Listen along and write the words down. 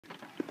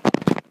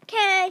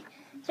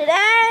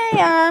Today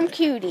I'm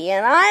Cutty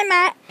and I'm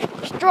at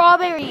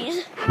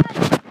Strawberries.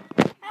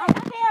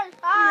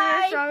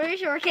 Hi. Strawberry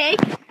shortcake.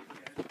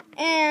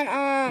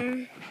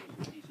 And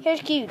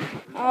here's Cutty.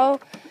 Oh,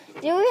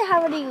 do we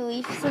have any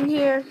leaves in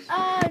here?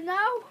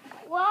 No.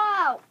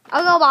 Wow.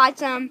 I'll go buy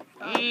some.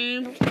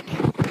 Here's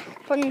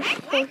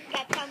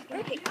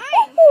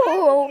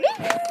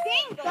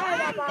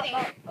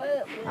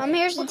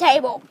the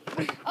table.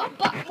 Oh,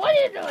 but what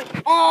are you doing?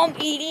 I'm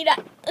eating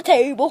at the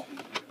table.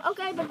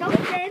 Okay, but don't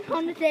stand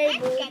on the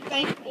table. Or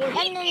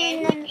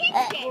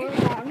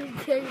on the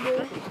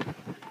table.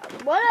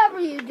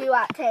 Whatever you do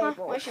at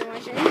table. Listen. I'm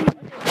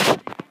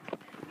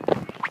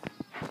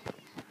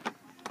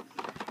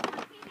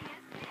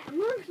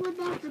gonna slip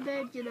off the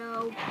bed, you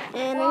know.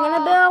 And I'm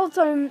gonna build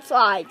some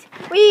slides.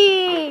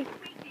 Whee!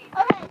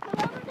 Okay, come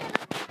over here.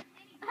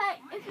 Hey,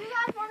 if you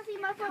guys want to see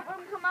my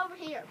footwork, come over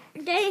here.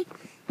 Okay.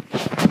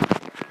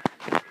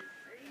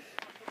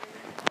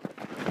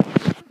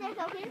 Okay,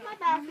 so here's my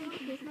bathroom.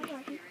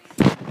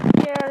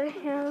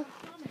 Yeah.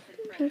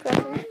 Pink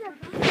record.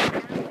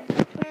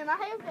 And I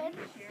have bed.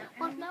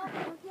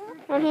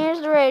 And here's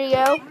the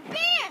radio.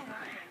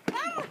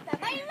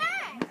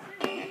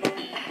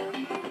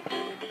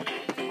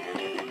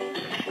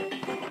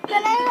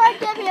 Can anyone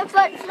give me a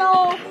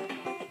footstool?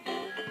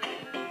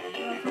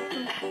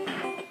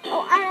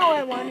 Oh, I know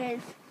where one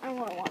is.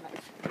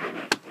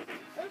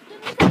 Let's give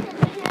me something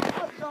to hear a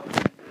footstool.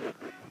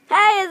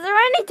 Hey, is there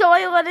any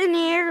toilet in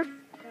here?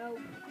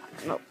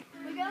 No.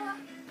 We go, and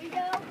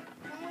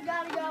we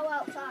gotta go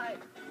outside.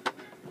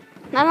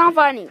 That's not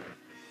funny.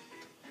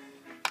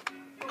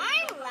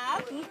 I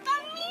love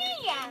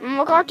familia. I'm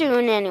a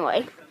cartoon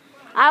anyway.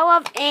 I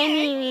love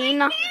Amy.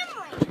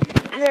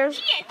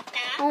 There's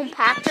Home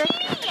Patrick.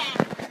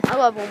 I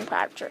love Home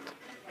Patrick.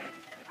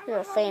 He's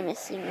a famous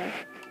singer.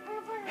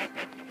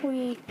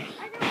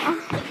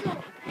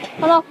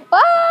 Hello.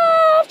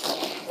 Ah!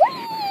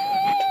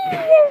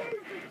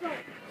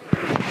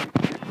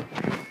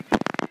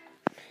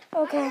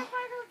 Okay.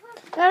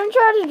 I'm gonna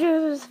try to do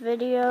this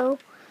video.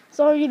 It's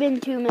already been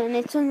 2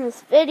 minutes in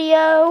this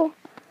video.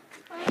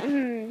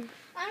 I'm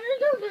gonna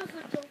go get a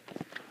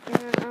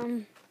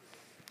footstool.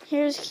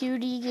 Here's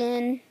Cutty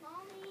again.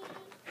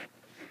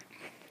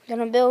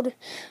 Gonna build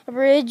a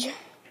bridge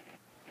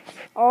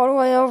all the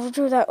way over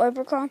to that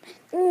leprechaun.